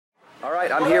All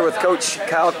right, I'm here with Coach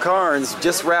Karns.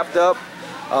 Just wrapped up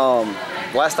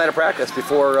last night of practice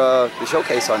before the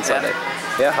showcase on Sunday.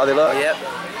 Yeah, how they look? Yep.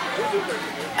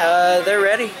 They're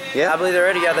ready. Yeah. I believe they're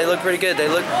ready. Yeah, they look pretty good. They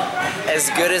look as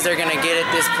good as they're going to get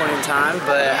at this point in time,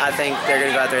 but I think they're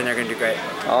going to go out there and they're going to do great.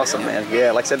 Awesome, man.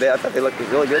 Yeah, like I said, I thought they looked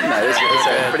really good tonight.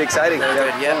 It's pretty exciting. They're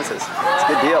good, yeah. It's a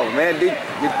good deal. Man, dude,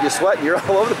 you're sweating. You're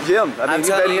all over the gym. I mean,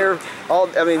 you've been here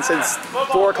since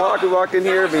 4 o'clock we walked in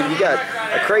here. I mean, you got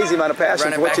a crazy amount of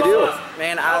passion for what you do.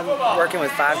 Man, I'm working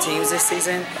with 5 teams this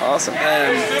season. Awesome.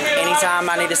 Anytime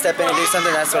I need to step in and do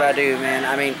something, that's what I do, man.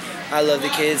 I mean, I love the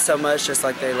kids so much, just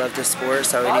like they love the sport.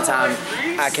 So anytime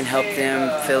I can help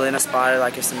them fill in a spot,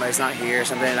 like if somebody's not here or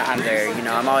something, I'm there. You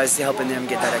know, I'm always helping them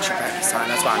get that extra practice time.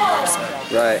 That's why I'm here.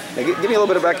 So. Right. Now, give me a little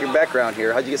bit about your background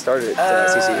here. How'd you get started at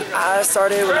CCU? I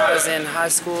started when I was in high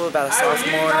school, about a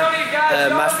sophomore.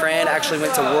 My friend actually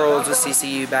went to Worlds with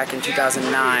CCU back in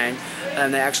 2009.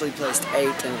 They actually placed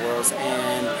 8th in Worlds,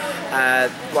 and I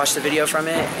watched the video from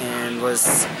it and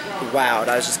was wowed.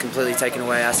 I was just completely taken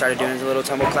away. I started doing the little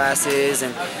tumble classes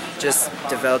and just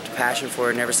developed a passion for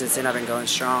it, and ever since then I've been going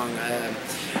strong.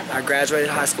 I graduated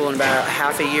high school, and about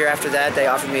half a year after that they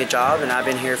offered me a job, and I've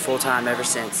been here full-time ever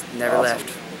since. Never left.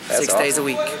 That's 6 days a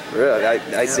week. Really,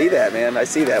 I see that, man. I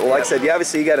see that. Well, like I said,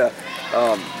 obviously you got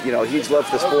a huge love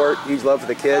for the sport, huge love for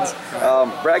the kids.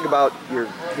 Brag about your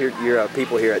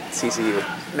people here at CCU,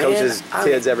 man, coaches,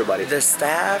 kids, everybody. The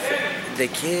staff, the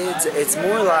kids. It's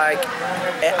more like,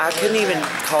 I couldn't even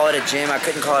call it a gym. I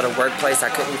couldn't call it a workplace. I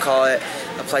couldn't call it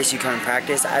a place you come and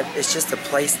practice. It's just a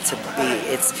place to be.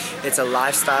 It's a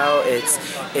lifestyle.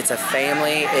 It's a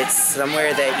family. It's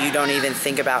somewhere that you don't even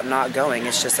think about not going.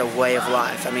 It's just a way of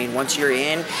life. I mean, once you're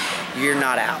in, you're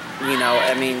not out. You know,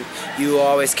 I mean, you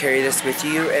always carry this with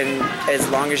you, and as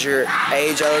long as you're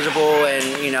age eligible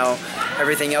and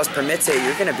everything else permits it,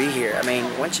 you're gonna be here. I mean,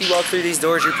 once you walk through these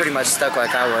doors, you're pretty much stuck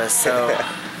like I was. So,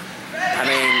 I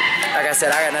mean, like I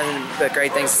said, I got nothing but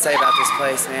great things to say about this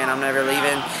place, man. I'm never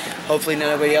leaving. Hopefully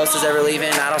nobody else is ever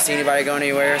leaving. I don't see anybody going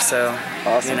anywhere, so,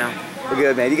 awesome. Well,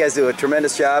 good, man. You guys do a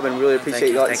tremendous job, and really appreciate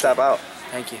you letting us stop out.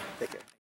 Thank you. Take care.